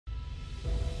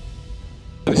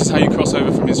is how you cross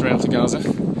over from Israel to Gaza.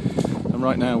 And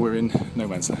right now we're in no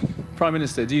man's land. Prime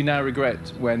Minister, do you now regret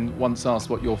when once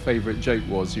asked what your favourite joke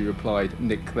was, you replied,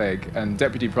 Nick Clegg? And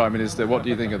Deputy Prime Minister, what do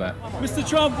you think of that? Mr.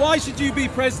 Trump, why should you be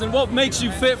president? What makes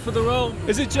you fit for the role?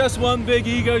 Is it just one big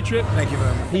ego trip? Thank you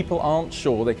very much. People aren't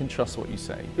sure they can trust what you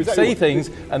say. You Exactly say things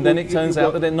and then it turns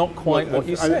out that they're not quite what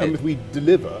you said. And if we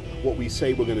deliver what we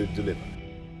say we're going to deliver.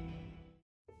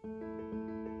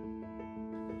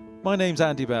 My name's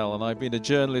Andy Bell and I've been a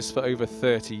journalist for over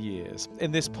 30 years.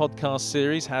 In this podcast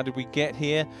series, How Did We Get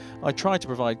Here?, I try to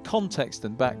provide context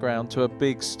and background to a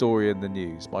big story in the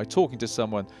news by talking to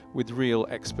someone with real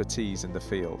expertise in the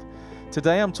field.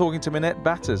 Today I'm talking to Minette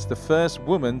Batters, the first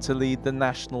woman to lead the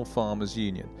National Farmers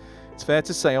Union. It's fair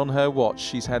to say on her watch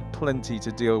she's had plenty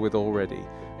to deal with already.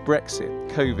 Brexit,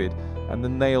 COVID and the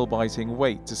nail-biting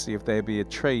wait to see if there'll be a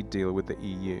trade deal with the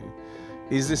EU.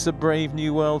 Is this a brave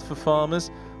new world for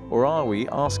farmers? Or are we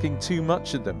asking too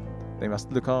much of them? They must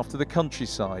look after the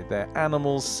countryside, their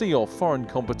animals, see off foreign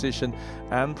competition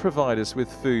and provide us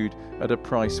with food at a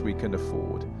price we can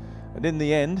afford. And in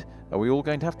the end, are we all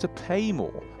going to have to pay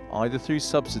more, either through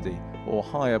subsidy or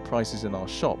higher prices in our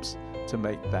shops, to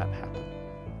make that happen?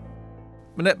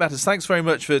 Minette Batters, thanks very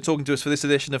much for talking to us for this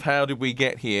edition of How Did We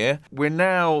Get Here? We're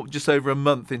now just over a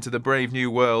month into the brave new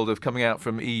world of coming out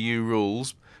from EU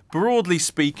rules. Broadly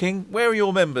speaking, where are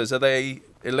your members? Are they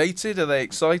elated? Are they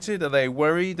excited? Are they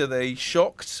worried? Are they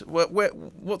shocked?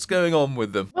 What's going on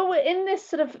with them? Well, we're in this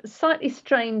sort of slightly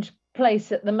strange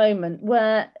place at the moment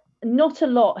where not a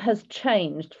lot has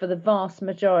changed for the vast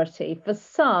majority. For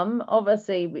some,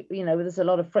 obviously, there's a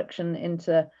lot of friction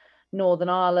into Northern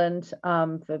Ireland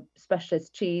for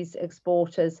specialist cheese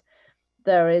exporters.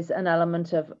 There is an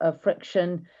element of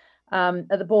friction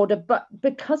at the border, but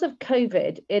because of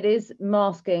COVID, it is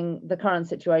masking the current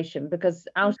situation because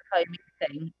out of home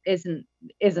eating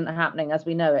isn't happening as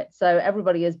we know it. So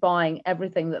everybody is buying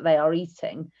everything that they are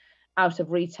eating out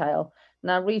of retail.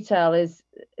 Now, retail is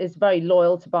very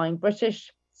loyal to buying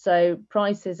British, so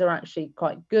prices are actually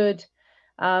quite good.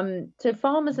 So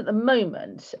farmers at the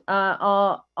moment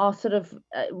are sort of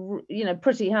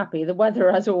pretty happy. The weather,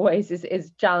 as always,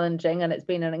 is challenging, and it's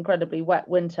been an incredibly wet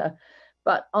winter.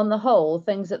 But on the whole,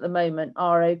 things at the moment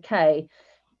are okay.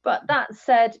 But that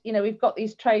said, we've got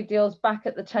these trade deals back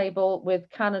at the table with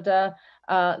Canada,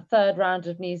 third round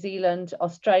of New Zealand,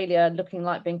 Australia looking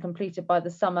like being completed by the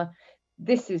summer.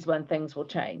 This is when things will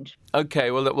change.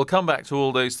 OK, well, we'll come back to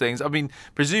all those things. I mean,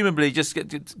 presumably, just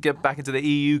get back into the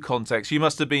EU context, you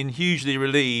must have been hugely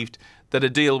relieved that a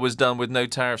deal was done with no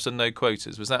tariffs and no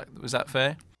quotas. Was that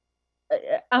fair?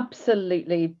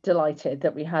 Absolutely delighted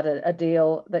that we had a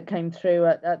deal that came through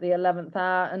at the 11th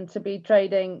hour, and to be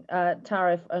trading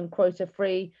tariff and quota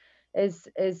free is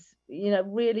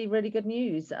really, really good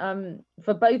news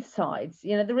for both sides.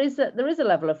 There is a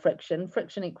level of friction.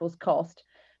 Friction equals cost.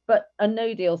 But a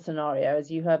no deal scenario,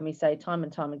 as you heard me say time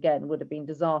and time again, would have been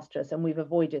disastrous, and we've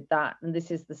avoided that. And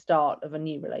this is the start of a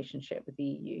new relationship with the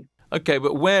EU. OK,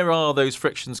 but where are those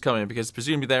frictions coming? Because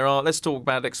presumably there are, let's talk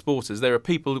about exporters. There are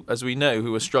people, as we know,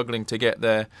 who are struggling to get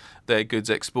their goods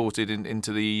exported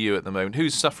into the EU at the moment.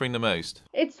 Who's suffering the most?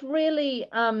 It's really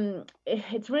about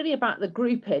the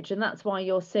groupage, and that's why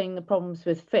you're seeing the problems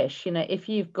with fish. If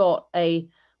you've got a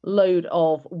load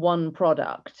of one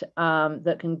product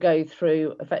that can go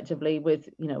through effectively with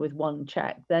one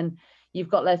check, then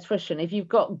you've got less friction. If you've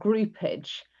got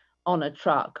groupage on a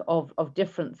truck of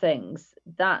different things,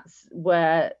 that's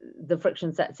where the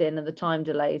friction sets in and the time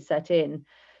delays set in.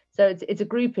 So it's a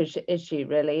groupage issue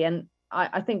really, and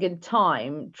I think in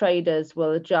time traders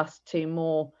will adjust to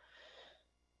more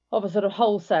of a sort of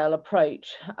wholesale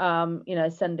approach,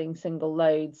 sending single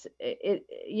loads.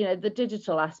 The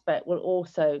digital aspect will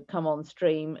also come on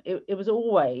stream. It was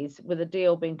always, with a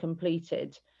deal being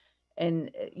completed in,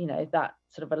 that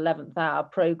sort of 11th hour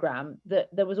program, that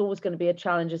there was always going to be a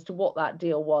challenge as to what that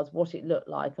deal was, what it looked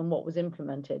like and what was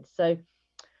implemented. So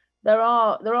there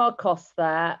are costs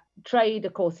there. Trade,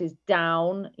 of course, is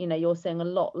down. You're seeing a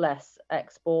lot less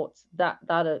exports. That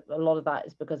a lot of that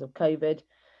is because of COVID.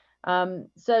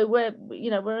 So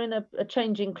we're in a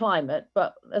changing climate,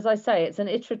 but as I say, it's an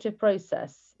iterative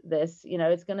process.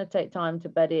 It's going to take time to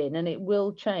bed in, and it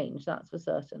will change, that's for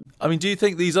certain. I mean, do you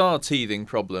think these are teething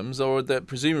problems, or that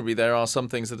presumably there are some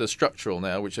things that are structural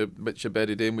now, which are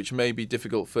bedded in, which may be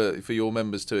difficult for your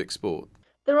members to export?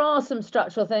 There are some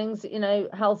structural things.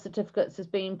 Health certificates has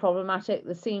been problematic.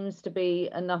 There seems to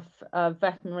be enough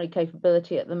veterinary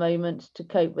capability at the moment to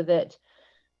cope with it.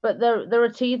 But there are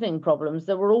teething problems.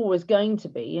 There were always going to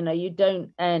be. You don't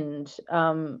end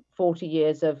 40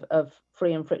 years of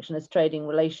free and frictionless trading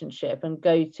relationship and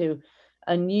go to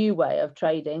a new way of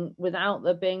trading without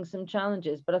there being some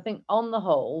challenges. But I think on the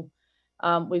whole,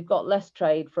 we've got less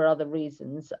trade for other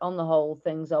reasons. On the whole,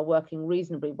 things are working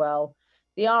reasonably well.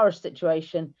 The Irish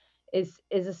situation is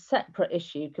a separate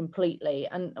issue completely,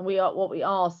 and what we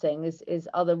are seeing is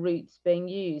other routes being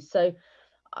used. So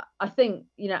I think,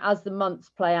 as the months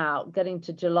play out, getting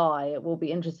to July, it will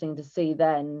be interesting to see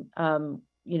then,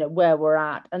 where we're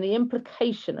at, and the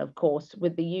implication, of course,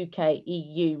 with the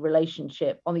UK-EU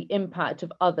relationship on the impact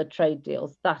of other trade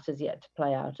deals. That is yet to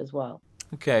play out as well.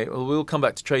 Okay, well, we'll come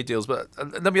back to trade deals, but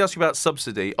let me ask you about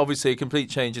subsidy. Obviously, a complete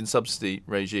change in subsidy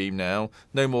regime now.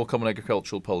 No more common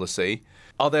agricultural policy.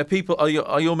 Are there people?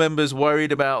 Are your members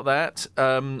worried about that,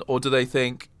 or do they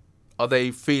think? Are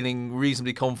they feeling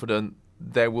reasonably confident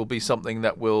there will be something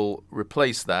that will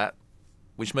replace that,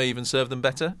 which may even serve them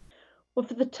better? Well,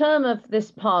 for the term of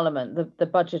this Parliament, the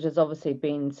budget has obviously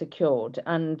been secured,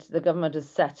 and the government has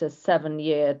set a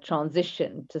 7-year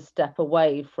transition to step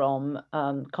away from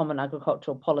common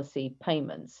agricultural policy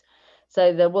payments.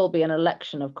 So there will be an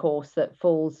election, of course, that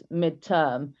falls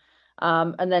mid-term,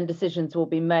 and then decisions will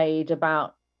be made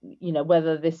about,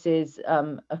 whether this is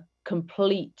a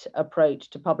complete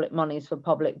approach to public monies for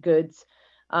public goods,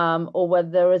 or whether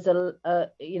there is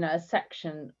a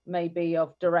section maybe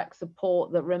of direct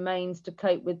support that remains to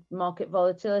cope with market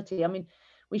volatility. I mean,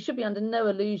 we should be under no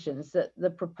illusions that the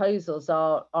proposals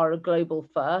are a global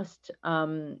first.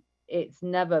 It's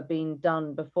never been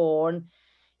done before, and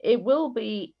it will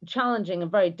be challenging and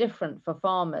very different for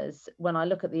farmers when I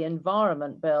look at the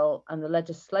Environment Bill and the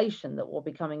legislation that will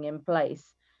be coming in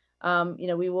place.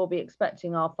 We will be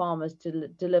expecting our farmers to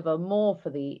deliver more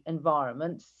for the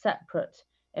environment, separate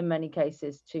in many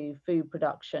cases to food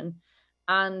production,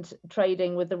 and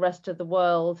trading with the rest of the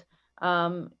world,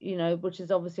 which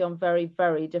is obviously on very,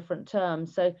 very different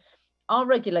terms. So our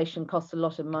regulation costs a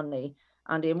lot of money,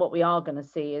 Andy, and what we are going to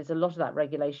see is a lot of that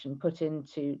regulation put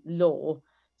into law.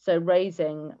 So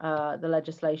raising the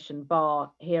legislation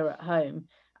bar here at home.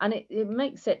 And it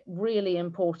makes it really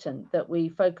important that we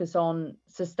focus on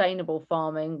sustainable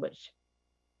farming, which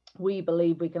we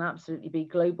believe we can absolutely be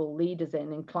global leaders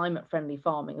in climate-friendly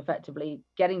farming, effectively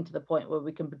getting to the point where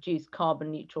we can produce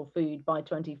carbon-neutral food by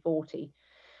 2040.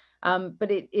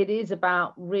 But it is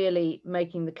about really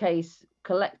making the case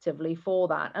collectively for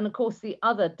that. And of course, the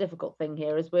other difficult thing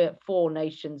here is we're 4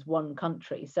 nations, 1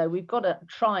 country. So we've got to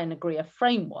try and agree a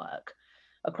framework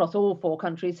across all 4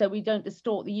 countries so we don't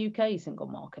distort the UK single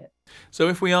market. So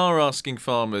if we are asking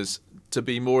farmers to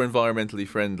be more environmentally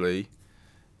friendly,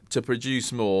 to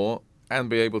produce more and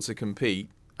be able to compete,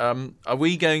 are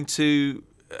we going to,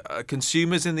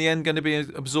 consumers in the end, going to be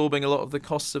absorbing a lot of the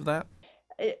costs of that?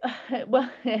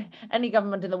 Well, any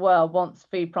government in the world wants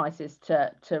food prices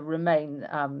to remain,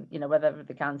 whether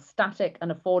they can, static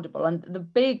and affordable. And the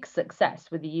big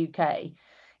success with the UK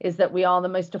is that we are the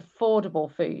most affordable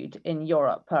food in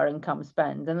Europe per income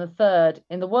spend, and the 3rd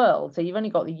in the world. So you've only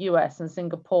got the US and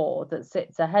Singapore that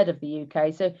sits ahead of the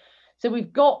UK. So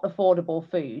we've got affordable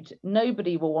food.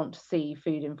 Nobody will want to see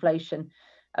food inflation.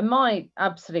 And my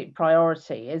absolute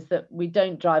priority is that we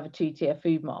don't drive a 2-tier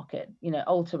food market.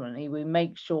 Ultimately, we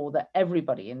make sure that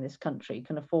everybody in this country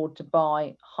can afford to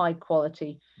buy high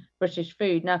quality British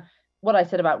food. Now, what I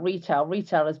said about retail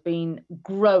has been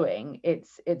growing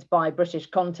its buy British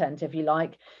content, if you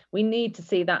like. We need to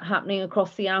see that happening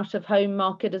across the out of home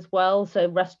market as well. So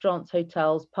restaurants,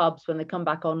 hotels, pubs, when they come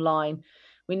back online,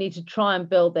 we need to try and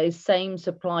build those same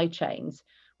supply chains,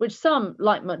 which some,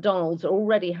 like McDonald's,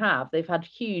 already have. They've had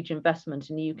huge investment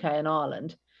in the UK and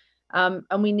Ireland. And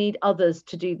we need others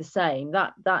to do the same.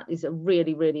 That is a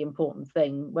really, really important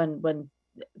thing when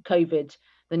COVID,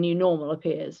 the new normal,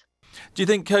 appears. Do you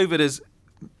think COVID has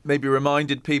maybe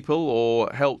reminded people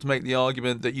or helped make the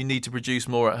argument that you need to produce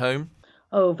more at home?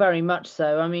 Oh, very much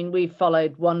so. I mean, we've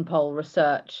followed one poll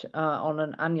research on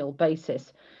an annual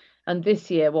basis. And this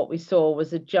year, what we saw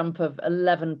was a jump of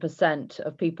 11%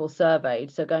 of people surveyed.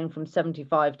 So going from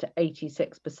 75 to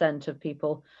 86% of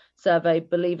people surveyed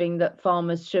believing that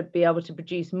farmers should be able to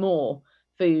produce more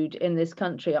food in this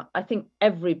country. I think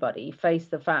everybody faced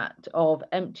the fact of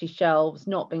empty shelves,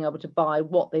 not being able to buy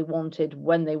what they wanted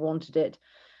when they wanted it.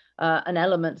 An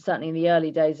element, certainly in the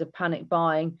early days, of panic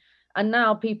buying. And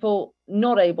now people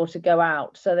not able to go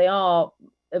out. So they are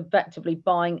effectively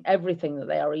buying everything that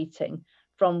they are eating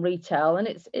from retail, and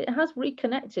it has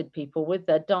reconnected people with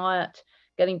their diet,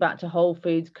 getting back to whole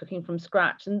foods, cooking from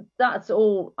scratch, and that's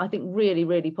all, I think, really,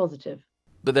 really positive.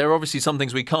 But there are obviously some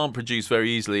things we can't produce very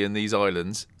easily in these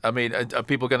islands. I mean, are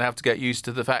people going to have to get used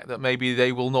to the fact that maybe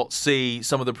they will not see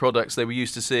some of the products they were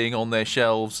used to seeing on their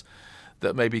shelves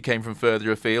that maybe came from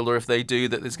further afield, or if they do,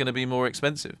 that it's going to be more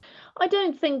expensive? I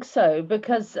don't think so,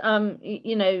 because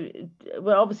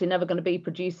we're obviously never going to be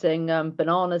producing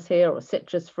bananas here or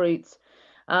citrus fruits.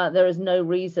 There is no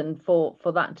reason for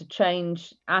that to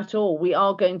change at all. We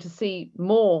are going to see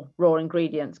more raw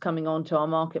ingredients coming onto our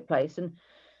marketplace, and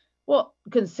what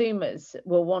consumers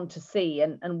will want to see,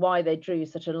 and why they drew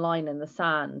such a line in the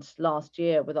sand last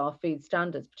year with our food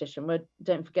standards petition, where,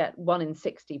 don't forget, 1 in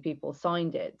 60 people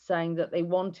signed it, saying that they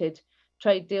wanted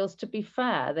trade deals to be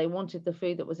fair. They wanted the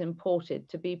food that was imported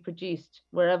to be produced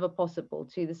wherever possible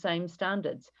to the same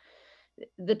standards.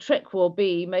 The trick will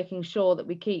be making sure that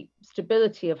we keep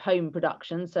stability of home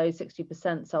production, so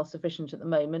 60% self-sufficient at the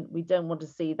moment. We don't want to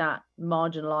see that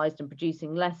marginalised and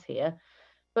producing less here.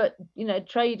 But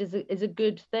trade is a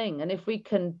good thing, and if we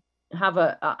can have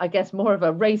I guess more of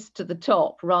a race to the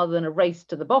top rather than a race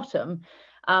to the bottom,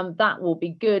 that will be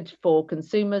good for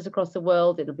consumers across the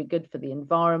world. It'll be good for the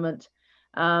environment,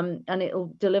 and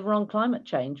it'll deliver on climate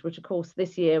change, which of course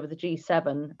this year with the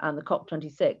G7 and the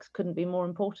COP26 couldn't be more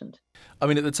important. I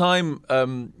mean, at the time,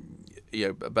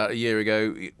 about a year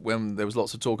ago, when there was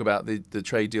lots of talk about the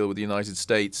trade deal with the United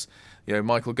States,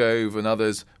 Michael Gove and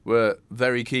others were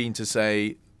very keen to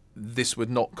say this would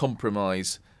not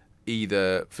compromise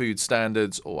either food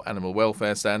standards or animal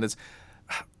welfare standards.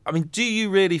 I mean, do you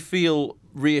really feel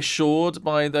reassured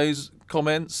by those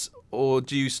comments, or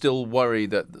do you still worry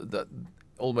that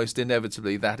almost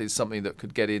inevitably that is something that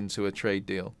could get into a trade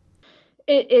deal?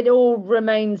 It all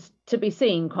remains to be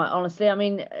seen, quite honestly. I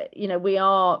mean, we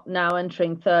are now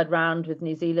entering third round with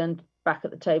New Zealand back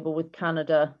at the table, with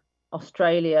Canada,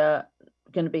 Australia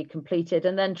going to be completed,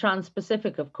 and then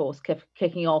Trans-Pacific, of course,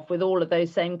 kicking off with all of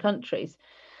those same countries.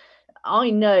 I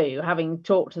know, having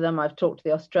talked to them, I've talked to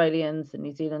the Australians, the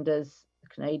New Zealanders, the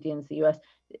Canadians, the US,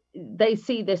 they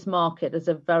see this market as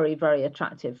a very, very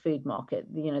attractive food market.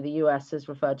 The US has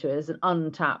referred to it as an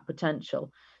untapped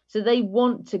potential. So they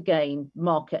want to gain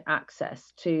market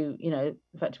access to,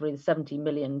 effectively the 70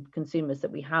 million consumers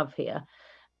that we have here.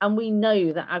 And we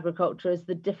know that agriculture is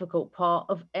the difficult part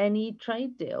of any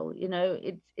trade deal.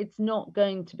 It's not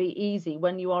going to be easy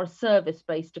when you are a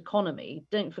service-based economy.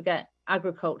 Don't forget,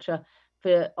 agriculture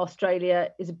for Australia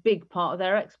is a big part of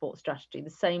their export strategy. The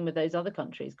same with those other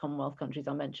countries, Commonwealth countries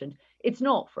I mentioned. It's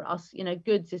not for us.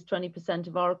 Goods is 20%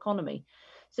 of our economy.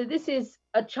 So this is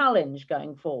a challenge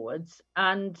going forwards.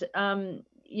 And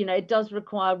it does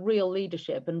require real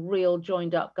leadership and real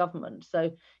joined up government.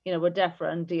 So, where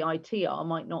DEFRA and DITR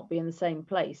might not be in the same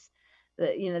place,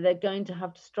 that, they're going to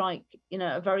have to strike,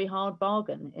 a very hard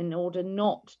bargain in order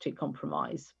not to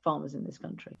compromise farmers in this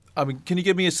country. I mean, can you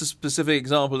give me a specific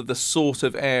example of the sort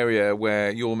of area where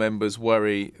your members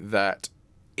worry that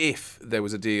if there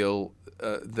was a deal,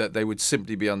 that they would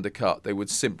simply be undercut, they would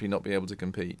simply not be able to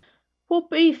compete? Well,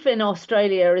 beef in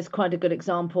Australia is quite a good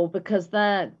example, because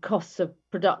their costs of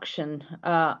production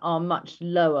are much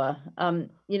lower.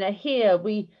 Here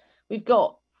we've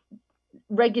got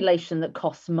regulation that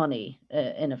costs money,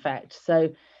 in effect.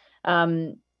 So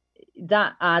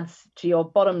that adds to your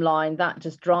bottom line. That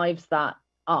just drives that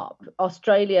up.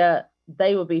 Australia,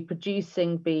 they will be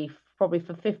producing beef probably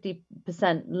for 50%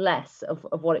 less of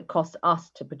what it costs us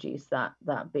to produce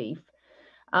that beef.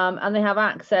 And they have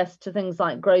access to things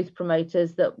like growth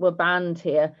promoters that were banned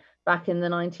here back in the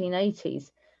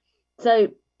 1980s. So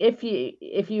if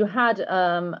you had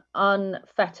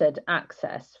unfettered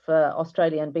access for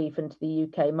Australian beef into the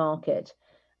UK market,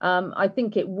 I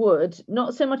think it would,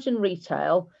 not so much in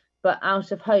retail, but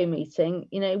out of home eating,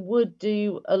 would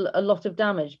do a lot of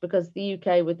damage, because the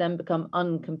UK would then become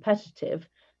uncompetitive.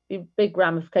 Big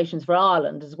ramifications for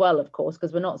Ireland as well, of course,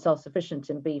 because we're not self-sufficient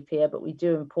in beef here, but we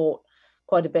do import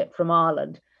quite a bit from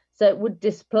Ireland. So it would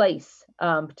displace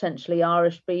potentially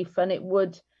Irish beef, and it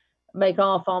would make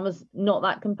our farmers not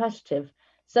that competitive.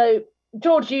 So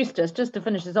George Eustice, just to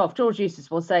finish this off, George Eustice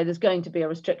will say there's going to be a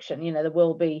restriction. There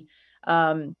will be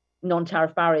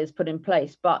non-tariff barriers put in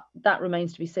place, but that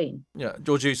remains to be seen. Yeah,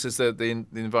 George Eustice, the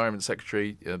Environment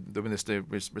Secretary, the Minister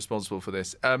responsible for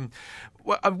this.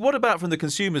 What about from the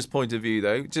consumer's point of view,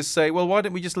 though? Just say, well, why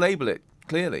don't we just label it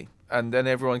clearly? And then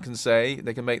everyone can say,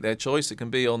 they can make their choice. It can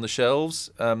be on the shelves,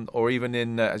 or even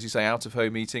in, as you say,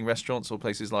 out-of-home eating restaurants or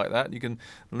places like that. You can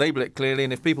label it clearly,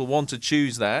 and if people want to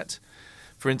choose that,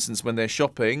 for instance, when they're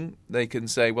shopping, they can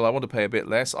say, well, I want to pay a bit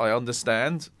less. I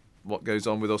understand what goes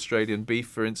on with Australian beef,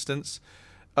 for instance.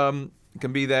 It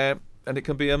can be there, and it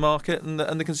can be a market, and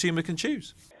the consumer can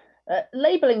choose.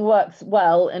 Labelling works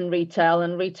well in retail,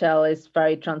 and retail is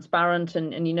very transparent,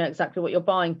 and you know exactly what you're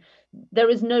buying. there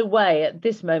is no way at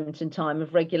this moment in time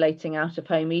of regulating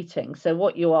out-of-home eating. So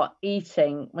what you are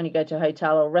eating when you go to a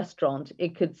hotel or restaurant,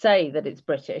 it could say that it's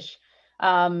British,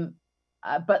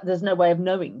 but there's no way of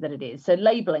knowing that it is. So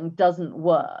labelling doesn't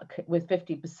work with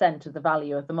 50% of the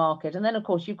value of the market. And then, of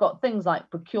course, you've got things like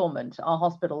procurement, our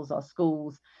hospitals, our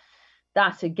schools.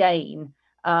 That again,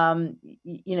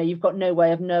 you've got no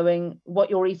way of knowing what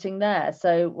you're eating there.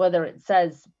 So whether it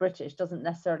says British doesn't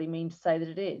necessarily mean to say that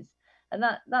it is. And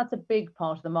that's a big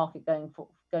part of the market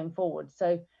going forward.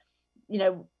 So,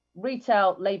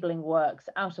 retail labelling works,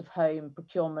 out of home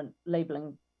procurement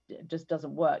labelling just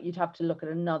doesn't work. You'd have to look at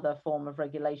another form of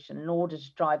regulation in order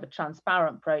to drive a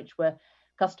transparent approach where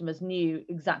customers knew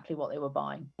exactly what they were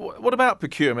buying. What about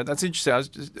procurement? That's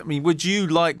interesting. Would you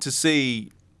like to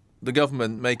see the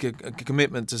government make a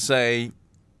commitment to say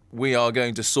we are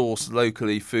going to source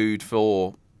locally food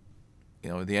for, the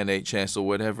NHS or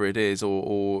whatever it is,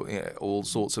 or all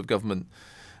sorts of government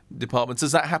departments?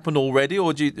 Does that happen already,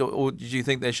 or do you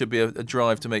think there should be a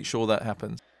drive to make sure that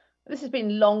happens? This has been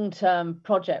a long-term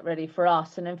project really for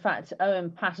us. And in fact,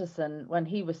 Owen Paterson, when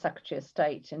he was Secretary of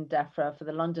State in DEFRA for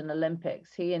the London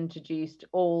Olympics, he introduced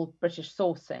all British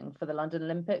sourcing for the London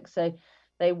Olympics. So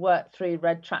they worked through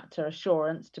Red Tractor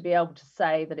Assurance to be able to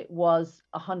say that it was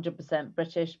 100%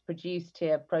 British, produced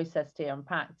here, processed here and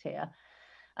packed here.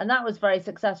 And that was very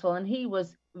successful. And he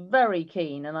was very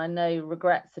keen, and I know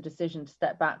regrets the decision to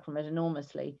step back from it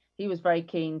enormously. He was very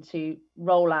keen to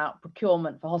roll out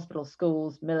procurement for hospitals,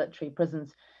 schools, military,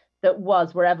 prisons that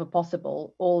was, wherever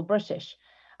possible, all British.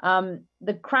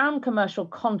 The Crown commercial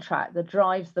contract that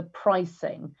drives the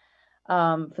pricing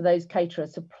for those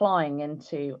caterers supplying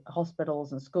into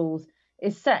hospitals and schools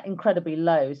is set incredibly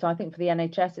low. So I think for the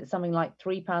NHS, it's something like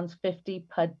 £3.50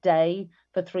 per day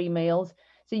for 3 meals.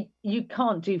 So you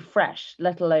can't do fresh,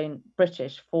 let alone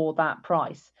British, for that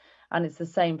price. And it's the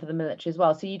same for the military as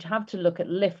well. So you'd have to look at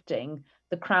lifting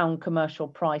the Crown commercial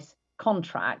price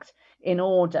contract in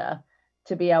order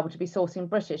to be able to be sourcing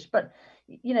British. But,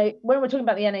 when we're talking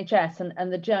about the NHS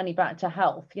and the journey back to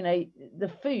health,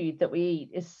 the food that we eat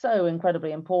is so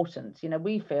incredibly important.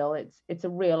 We feel it's a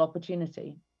real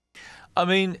opportunity.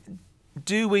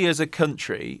 Do we as a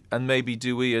country, and maybe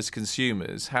do we as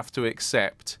consumers, have to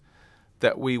accept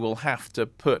that we will have to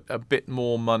put a bit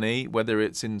more money, whether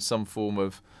it's in some form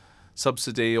of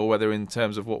subsidy or whether in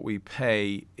terms of what we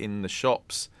pay in the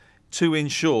shops, to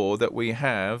ensure that we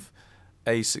have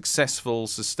a successful,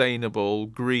 sustainable,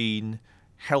 green,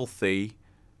 healthy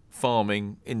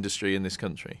farming industry in this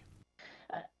country?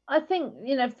 I think,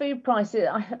 food prices,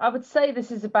 I would say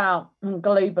this is about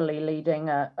globally leading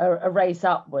a race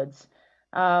upwards.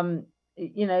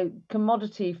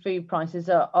 Commodity food prices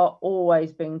are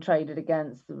always being traded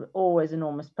against, always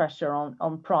enormous pressure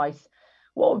on price.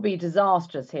 What would be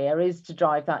disastrous here is to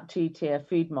drive that two-tier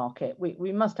food market.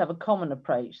 We must have a common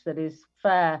approach that is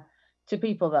fair to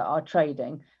people that are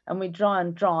trading, and we try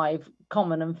and drive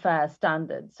common and fair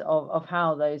standards of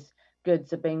how those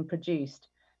goods are being produced.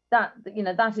 That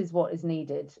is what is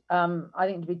needed. I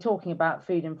think to be talking about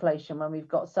food inflation when we've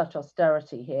got such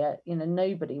austerity here,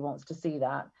 nobody wants to see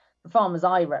that. The farmers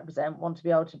I represent want to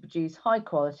be able to produce high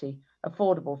quality,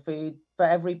 affordable food for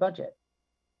every budget.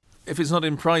 If it's not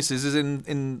in prices, is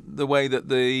in the way that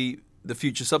the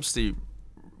future subsidy,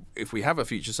 if we have a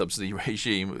future subsidy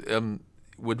regime,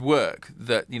 would work.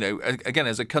 That, again,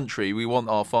 as a country, we want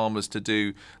our farmers to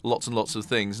do lots and lots of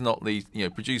things, not least,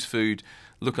 produce food,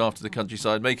 look after the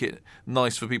countryside, make it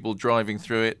nice for people driving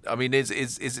through it.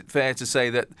 Is it fair to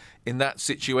say that in that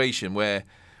situation where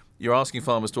you're asking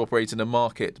farmers to operate in a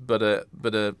market, but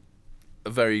a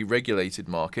very regulated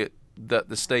market, that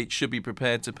the state should be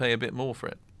prepared to pay a bit more for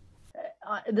it?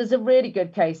 There's a really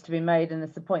good case to be made, and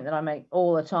it's the point that I make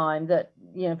all the time, that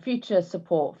future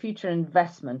support, future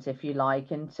investment, if you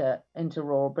like, into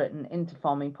rural Britain, into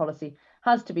farming policy,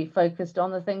 has to be focused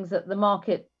on the things that the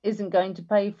market isn't going to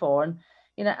pay for. And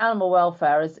animal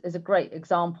welfare is a great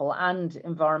example, and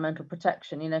environmental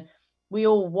protection. We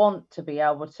all want to be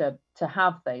able to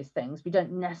have those things. We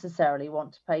don't necessarily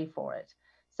want to pay for it.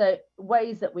 So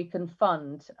ways that we can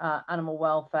fund animal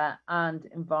welfare and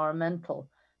environmental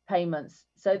payments.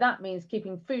 So that means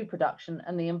keeping food production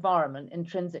and the environment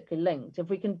intrinsically linked. If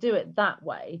we can do it that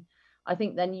way, I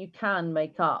think then you can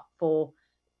make up for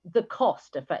the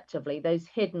cost, effectively, those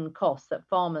hidden costs that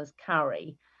farmers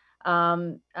carry,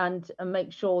 and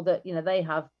make sure that they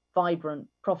have vibrant,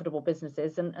 profitable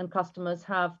businesses, and customers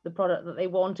have the product that they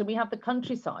want, and we have the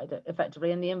countryside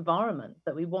effectively and the environment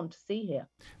that we want to see here.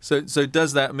 So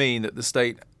does that mean that the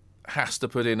state has to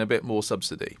put in a bit more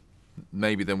subsidy,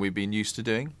 maybe than we've been used to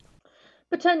doing?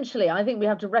 Potentially, I think we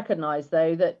have to recognise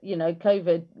though that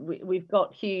COVID, we've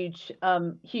got huge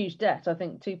debt. I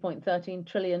think 2.13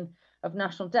 trillion of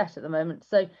national debt at the moment.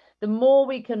 So the more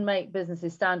we can make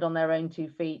businesses stand on their own 2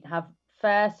 feet, have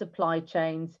fair supply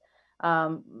chains.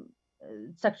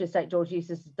 Secretary of State George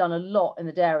Eustice has done a lot in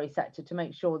the dairy sector to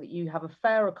make sure that you have a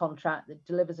fairer contract that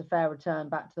delivers a fair return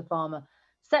back to the farmer.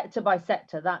 Sector by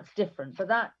sector, that's different, but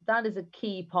that is a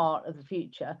key part of the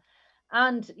future.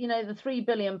 And the £3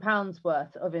 billion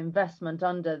worth of investment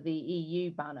under the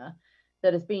EU banner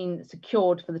that has been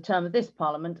secured for the term of this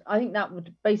Parliament, I think that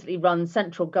would basically run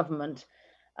central government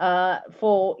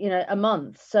for a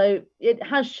month. So it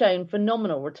has shown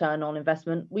phenomenal return on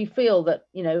investment. We feel that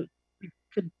we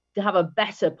could have a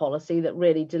better policy that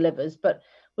really delivers, but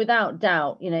without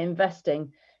doubt,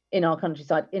 investing in our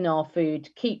countryside, in our food,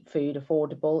 keep food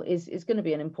affordable is going to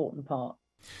be an important part.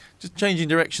 Just changing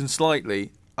direction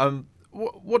slightly.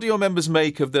 What do your members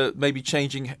make of the maybe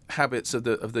changing habits of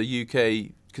the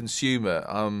UK consumer?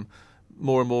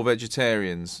 More and more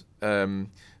vegetarians,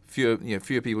 fewer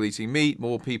people eating meat,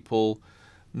 more people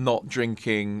not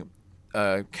drinking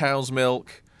cow's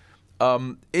milk.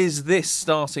 Is this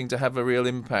starting to have a real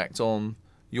impact on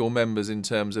your members in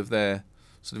terms of their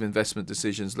sort of investment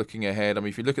decisions looking ahead? I mean,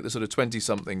 if you look at the sort of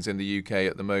 20-somethings in the UK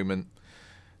at the moment,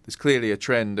 there's clearly a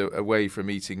trend away from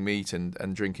eating meat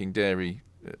and drinking dairy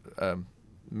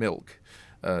milk,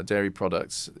 dairy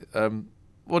products.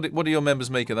 What do your members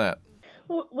make of that?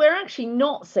 Well, we're actually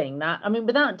not seeing that. I mean,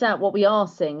 without doubt, what we are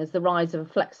seeing is the rise of a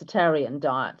flexitarian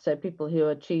diet. So people who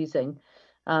are choosing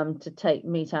to take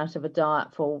meat out of a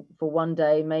diet for one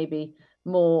day, maybe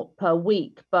more per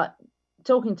week. But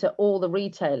talking to all the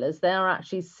retailers, they are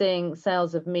actually seeing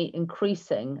sales of meat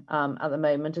increasing at the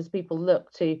moment as people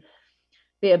look to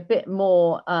be a bit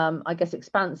more,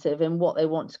 expansive in what they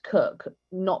want to cook,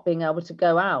 not being able to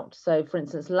go out. So, for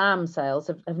instance, lamb sales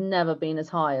have never been as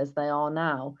high as they are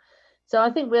now. So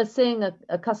I think we're seeing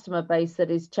a customer base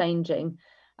that is changing.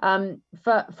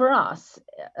 For us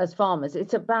as farmers,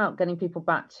 it's about getting people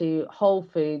back to whole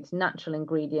foods, natural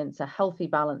ingredients, a healthy,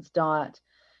 balanced diet.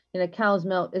 Cow's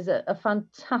milk is a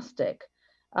fantastic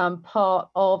part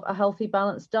of a healthy,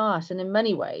 balanced diet. And in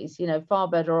many ways, far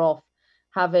better off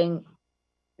having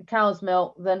cow's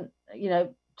milk than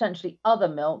potentially other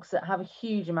milks that have a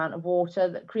huge amount of water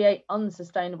that create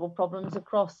unsustainable problems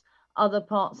across other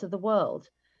parts of the world.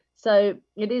 So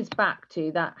it is back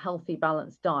to that healthy,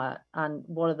 balanced diet and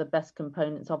what are the best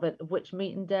components of it, of which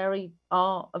meat and dairy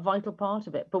are a vital part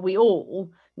of it. But we all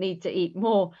need to eat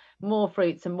more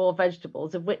fruits and more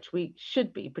vegetables, of which we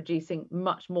should be producing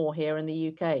much more here in the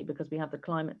UK because we have the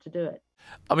climate to do it.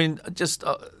 I mean, just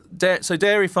so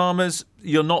dairy farmers,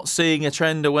 you're not seeing a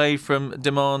trend away from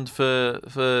demand for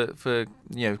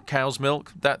cow's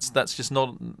milk. That's just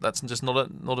not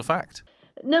a fact.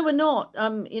 No, we're not.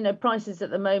 Prices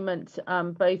at the moment,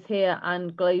 both here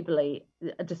and globally,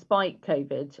 despite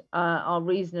COVID, are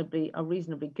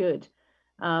reasonably good.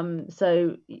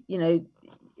 So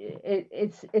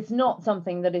it's not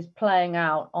something that is playing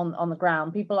out on the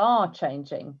ground. People are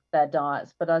changing their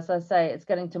diets, but as I say, it's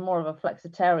getting to more of a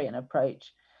flexitarian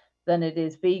approach than it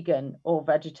is vegan or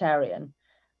vegetarian,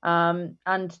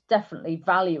 and definitely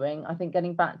valuing, I think,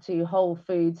 getting back to whole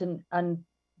foods and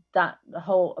that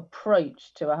whole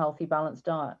approach to a healthy, balanced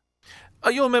diet.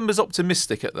 Are your members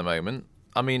optimistic at the moment?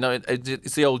 I mean,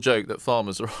 it's the old joke that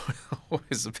farmers are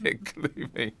always a bit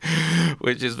gloomy,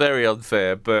 which is very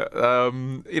unfair. But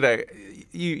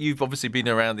you've obviously been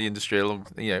around the industry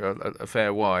a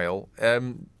fair while.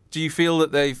 Do you feel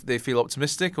that they feel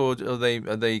optimistic, or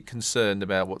are they concerned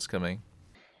about what's coming?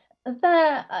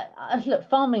 Look,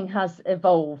 farming has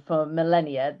evolved for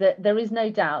millennia. There is no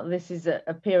doubt this is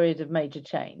a period of major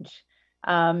change.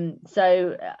 All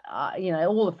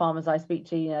the farmers I speak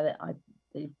to,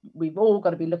 we've all got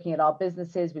to be looking at our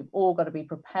businesses. We've all got to be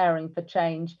preparing for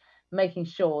change, making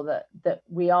sure that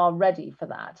we are ready for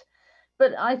that.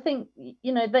 But I think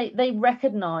they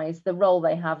recognise the role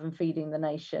they have in feeding the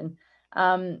nation.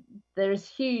 There is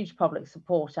huge public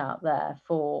support out there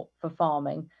for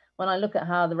farming. When I look at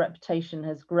how the reputation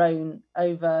has grown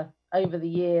over the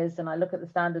years, and I look at the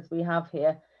standards we have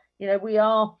here, we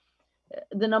are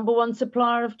the number one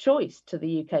supplier of choice to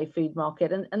the UK food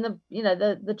market, and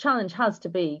the challenge has to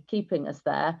be keeping us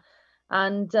there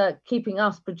and keeping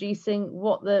us producing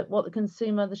what the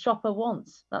consumer, the shopper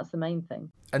wants. That's the main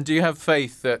thing. And do you have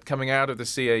faith that coming out of the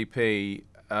CAP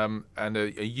and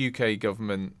a UK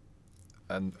government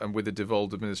and with the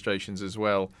devolved administrations as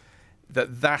well,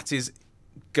 that is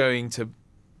going to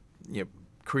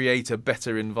create a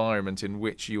better environment in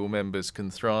which your members can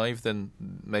thrive than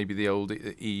maybe the old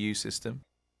EU system?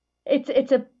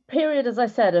 It's a period, as I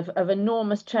said, of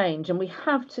enormous change, and we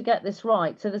have to get this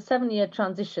right. So the 7-year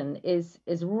transition is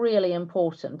really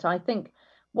important. I think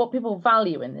what people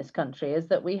value in this country is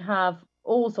that we have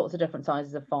all sorts of different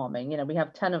sizes of farming. You know, we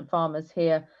have tenant farmers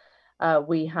here,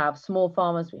 we have small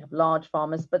farmers, we have large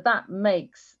farmers, but that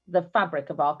makes the fabric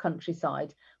of our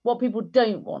countryside. What people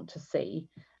don't want to see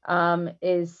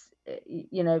is,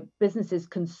 you know, businesses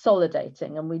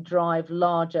consolidating, and we drive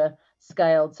larger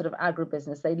scaled sort of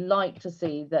agribusiness. They like to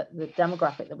see that the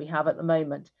demographic that we have at the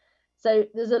moment. So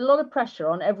there's a lot of pressure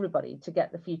on everybody to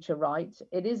get the future right.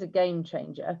 It is a game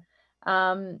changer.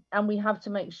 And we have to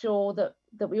make sure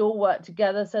that we all work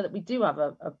together so that we do have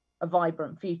a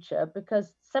vibrant future,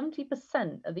 because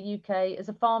 70% of the UK is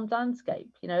a farmed landscape.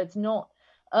 You know, it's not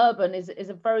urban, is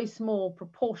a very small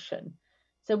proportion.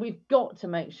 So we've got to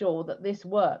make sure that this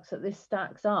works, that this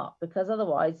stacks up, because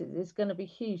otherwise it's going to be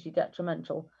hugely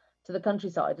detrimental to the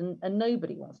countryside, and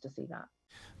nobody wants to see that.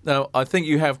 Now, I think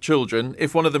you have children.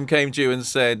 If one of them came to you and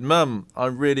said, "Mum, I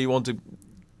really want to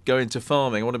go into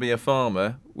farming, I want to be a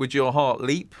farmer," would your heart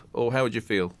leap, or how would you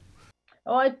feel?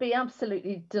 Oh, I'd be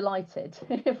absolutely delighted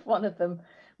if one of them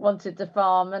wanted to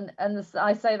farm, and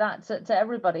I say that to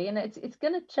everybody, and it's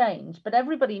going to change, but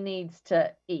everybody needs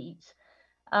to eat.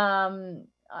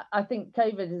 I think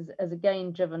COVID has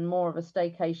again driven more of a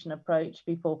staycation approach,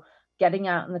 people getting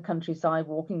out in the countryside,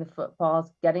 walking the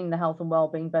footpaths, getting the health and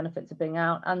well-being benefits of being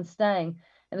out and staying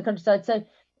in the countryside. So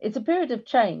it's a period of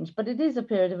change, but it is a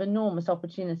period of enormous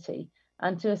opportunity,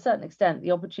 and to a certain extent,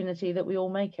 the opportunity that we all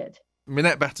make it.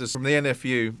 Minette Batters from the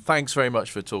NFU, thanks very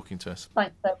much for talking to us.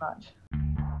 Thanks so much.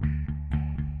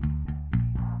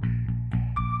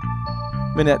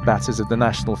 Minette Batters of the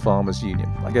National Farmers Union.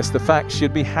 I guess the fact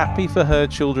she'd be happy for her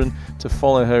children to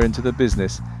follow her into the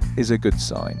business is a good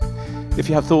sign. If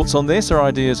you have thoughts on this or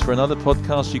ideas for another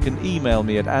podcast, you can email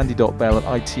me at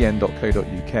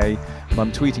andy.bell@itn.co.uk, and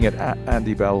I'm tweeting at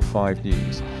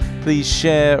 @AndyBell5News. Please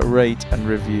share, rate and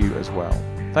review as well.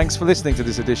 Thanks for listening to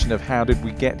this edition of How Did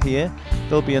We Get Here?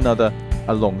 There'll be another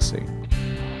along soon.